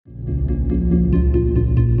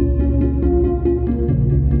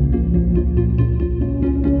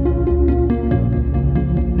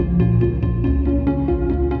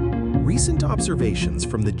observations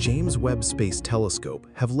from the James Webb Space Telescope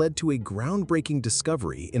have led to a groundbreaking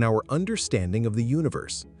discovery in our understanding of the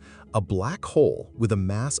universe. A black hole with a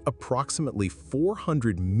mass approximately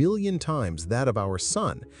 400 million times that of our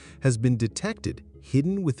Sun has been detected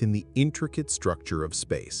hidden within the intricate structure of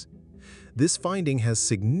space. This finding has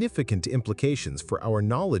significant implications for our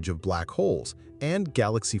knowledge of black holes and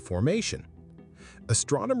galaxy formation.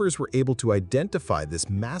 Astronomers were able to identify this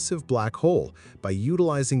massive black hole by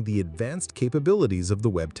utilizing the advanced capabilities of the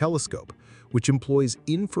Webb telescope, which employs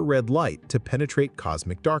infrared light to penetrate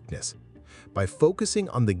cosmic darkness. By focusing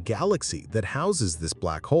on the galaxy that houses this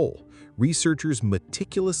black hole, researchers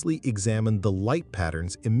meticulously examined the light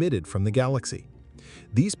patterns emitted from the galaxy.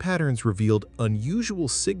 These patterns revealed unusual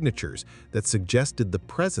signatures that suggested the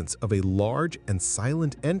presence of a large and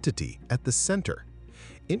silent entity at the center.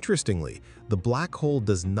 Interestingly, the black hole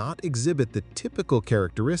does not exhibit the typical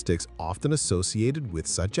characteristics often associated with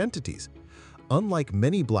such entities. Unlike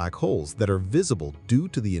many black holes that are visible due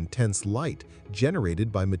to the intense light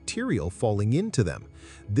generated by material falling into them,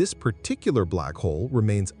 this particular black hole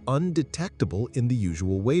remains undetectable in the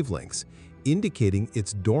usual wavelengths, indicating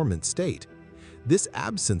its dormant state. This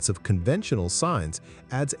absence of conventional signs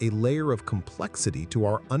adds a layer of complexity to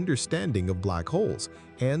our understanding of black holes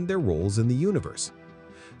and their roles in the universe.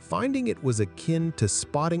 Finding it was akin to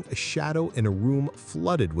spotting a shadow in a room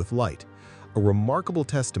flooded with light, a remarkable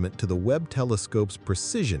testament to the Webb telescope's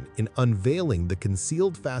precision in unveiling the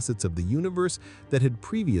concealed facets of the universe that had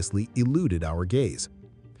previously eluded our gaze.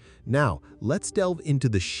 Now, let's delve into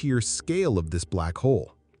the sheer scale of this black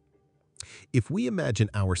hole. If we imagine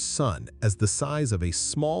our Sun as the size of a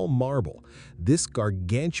small marble, this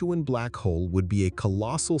gargantuan black hole would be a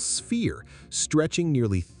colossal sphere stretching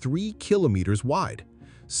nearly 3 kilometers wide.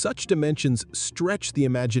 Such dimensions stretch the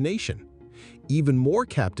imagination. Even more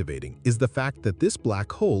captivating is the fact that this black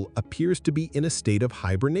hole appears to be in a state of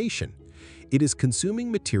hibernation. It is consuming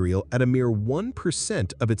material at a mere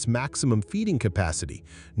 1% of its maximum feeding capacity,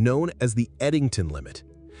 known as the Eddington limit.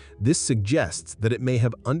 This suggests that it may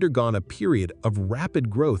have undergone a period of rapid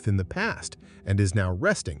growth in the past and is now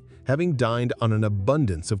resting, having dined on an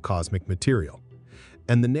abundance of cosmic material.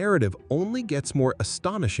 And the narrative only gets more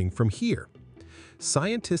astonishing from here.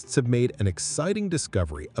 Scientists have made an exciting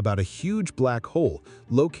discovery about a huge black hole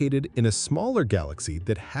located in a smaller galaxy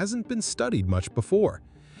that hasn't been studied much before.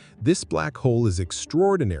 This black hole is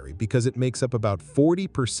extraordinary because it makes up about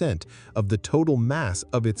 40% of the total mass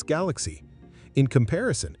of its galaxy. In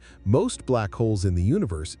comparison, most black holes in the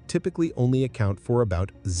universe typically only account for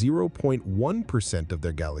about 0.1% of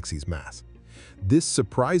their galaxy's mass. This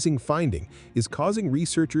surprising finding is causing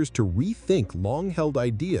researchers to rethink long-held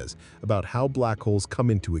ideas about how black holes come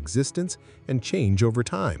into existence and change over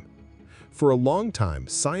time. For a long time,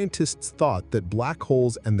 scientists thought that black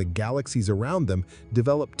holes and the galaxies around them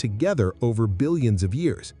developed together over billions of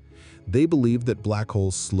years. They believed that black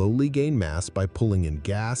holes slowly gain mass by pulling in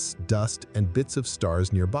gas, dust, and bits of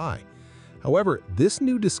stars nearby. However, this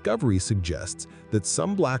new discovery suggests that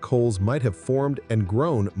some black holes might have formed and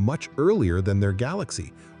grown much earlier than their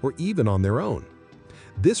galaxy, or even on their own.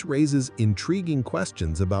 This raises intriguing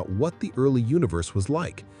questions about what the early universe was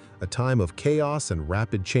like, a time of chaos and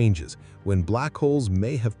rapid changes, when black holes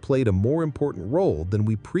may have played a more important role than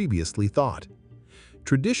we previously thought.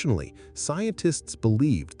 Traditionally, scientists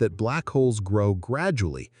believed that black holes grow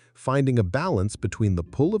gradually, finding a balance between the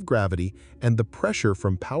pull of gravity and the pressure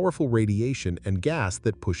from powerful radiation and gas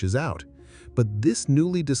that pushes out. But this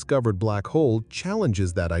newly discovered black hole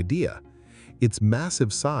challenges that idea. Its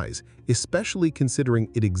massive size, especially considering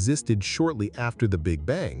it existed shortly after the Big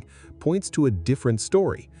Bang, points to a different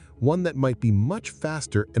story, one that might be much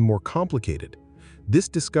faster and more complicated. This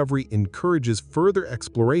discovery encourages further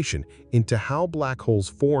exploration into how black holes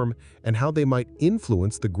form and how they might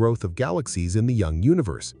influence the growth of galaxies in the young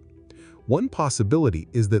universe. One possibility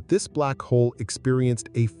is that this black hole experienced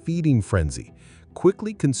a feeding frenzy,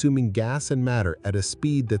 quickly consuming gas and matter at a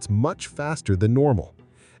speed that's much faster than normal.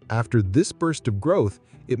 After this burst of growth,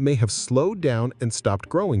 it may have slowed down and stopped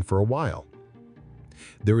growing for a while.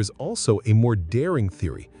 There is also a more daring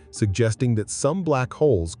theory, suggesting that some black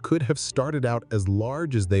holes could have started out as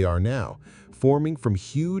large as they are now, forming from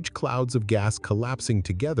huge clouds of gas collapsing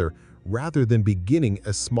together rather than beginning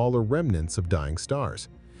as smaller remnants of dying stars.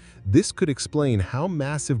 This could explain how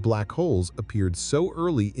massive black holes appeared so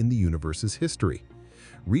early in the universe's history.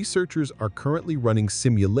 Researchers are currently running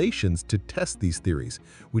simulations to test these theories,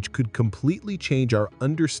 which could completely change our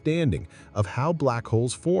understanding of how black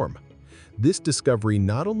holes form. This discovery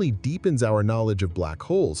not only deepens our knowledge of black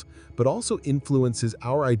holes, but also influences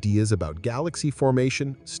our ideas about galaxy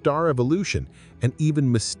formation, star evolution, and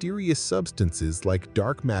even mysterious substances like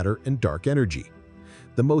dark matter and dark energy.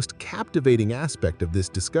 The most captivating aspect of this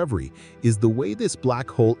discovery is the way this black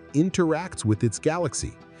hole interacts with its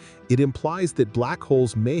galaxy. It implies that black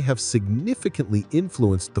holes may have significantly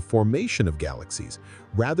influenced the formation of galaxies,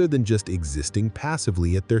 rather than just existing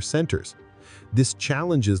passively at their centers. This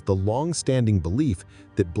challenges the long-standing belief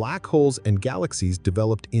that black holes and galaxies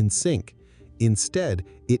developed in sync. Instead,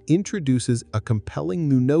 it introduces a compelling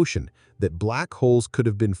new notion that black holes could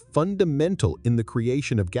have been fundamental in the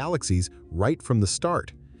creation of galaxies right from the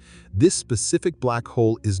start. This specific black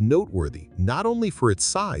hole is noteworthy not only for its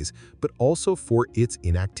size, but also for its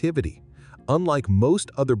inactivity. Unlike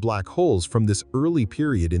most other black holes from this early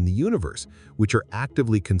period in the universe, which are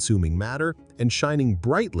actively consuming matter and shining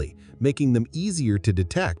brightly, making them easier to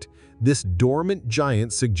detect, this dormant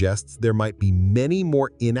giant suggests there might be many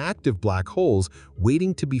more inactive black holes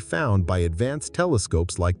waiting to be found by advanced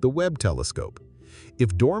telescopes like the Webb telescope.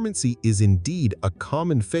 If dormancy is indeed a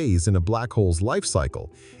common phase in a black hole's life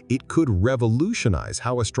cycle, it could revolutionize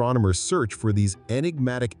how astronomers search for these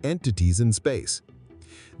enigmatic entities in space.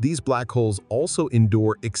 These black holes also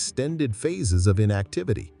endure extended phases of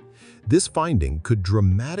inactivity. This finding could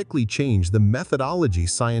dramatically change the methodology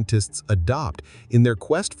scientists adopt in their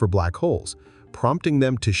quest for black holes, prompting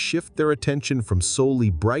them to shift their attention from solely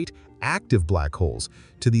bright, active black holes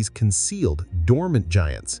to these concealed, dormant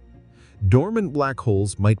giants. Dormant black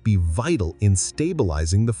holes might be vital in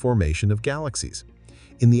stabilizing the formation of galaxies.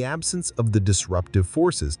 In the absence of the disruptive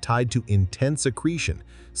forces tied to intense accretion,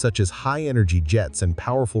 such as high-energy jets and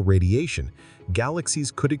powerful radiation,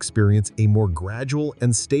 galaxies could experience a more gradual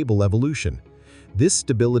and stable evolution. This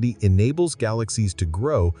stability enables galaxies to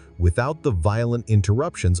grow without the violent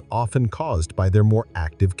interruptions often caused by their more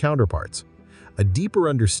active counterparts. A deeper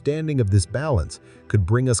understanding of this balance could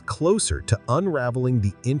bring us closer to unraveling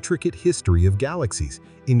the intricate history of galaxies,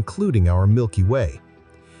 including our Milky Way.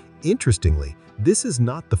 Interestingly, this is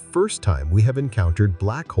not the first time we have encountered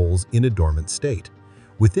black holes in a dormant state.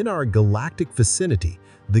 Within our galactic vicinity,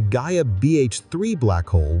 the Gaia BH3 black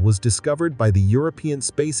hole was discovered by the European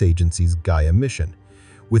Space Agency's Gaia mission.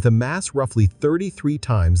 With a mass roughly 33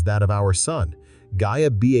 times that of our Sun, Gaia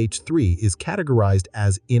BH3 is categorized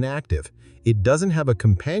as inactive. It doesn't have a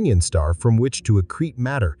companion star from which to accrete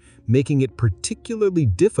matter, making it particularly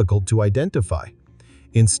difficult to identify.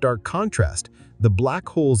 In stark contrast, the black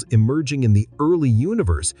holes emerging in the early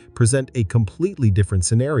universe present a completely different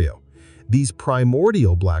scenario. These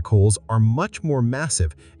primordial black holes are much more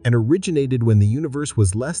massive and originated when the universe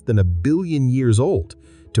was less than 1 billion years old.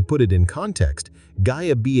 To put it in context,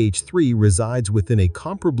 Gaia BH3 resides within a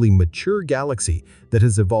comparably mature galaxy that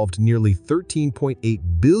has evolved nearly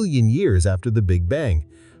 13.8 billion years after the Big Bang,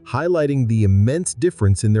 highlighting the immense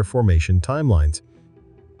difference in their formation timelines.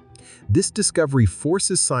 This discovery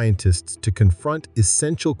forces scientists to confront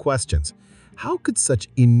essential questions. How could such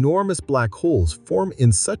enormous black holes form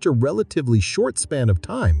in such a relatively short span of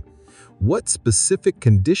time? What specific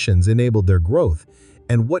conditions enabled their growth?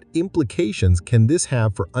 And what implications can this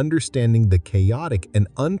have for understanding the chaotic and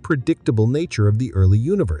unpredictable nature of the early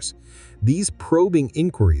universe? These probing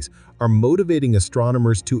inquiries are motivating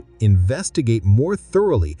astronomers to investigate more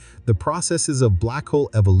thoroughly the processes of black hole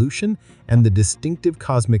evolution and the distinctive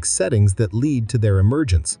cosmic settings that lead to their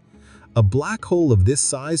emergence. A black hole of this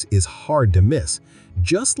size is hard to miss.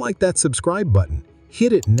 Just like that subscribe button,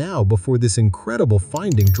 hit it now before this incredible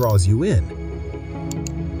finding draws you in.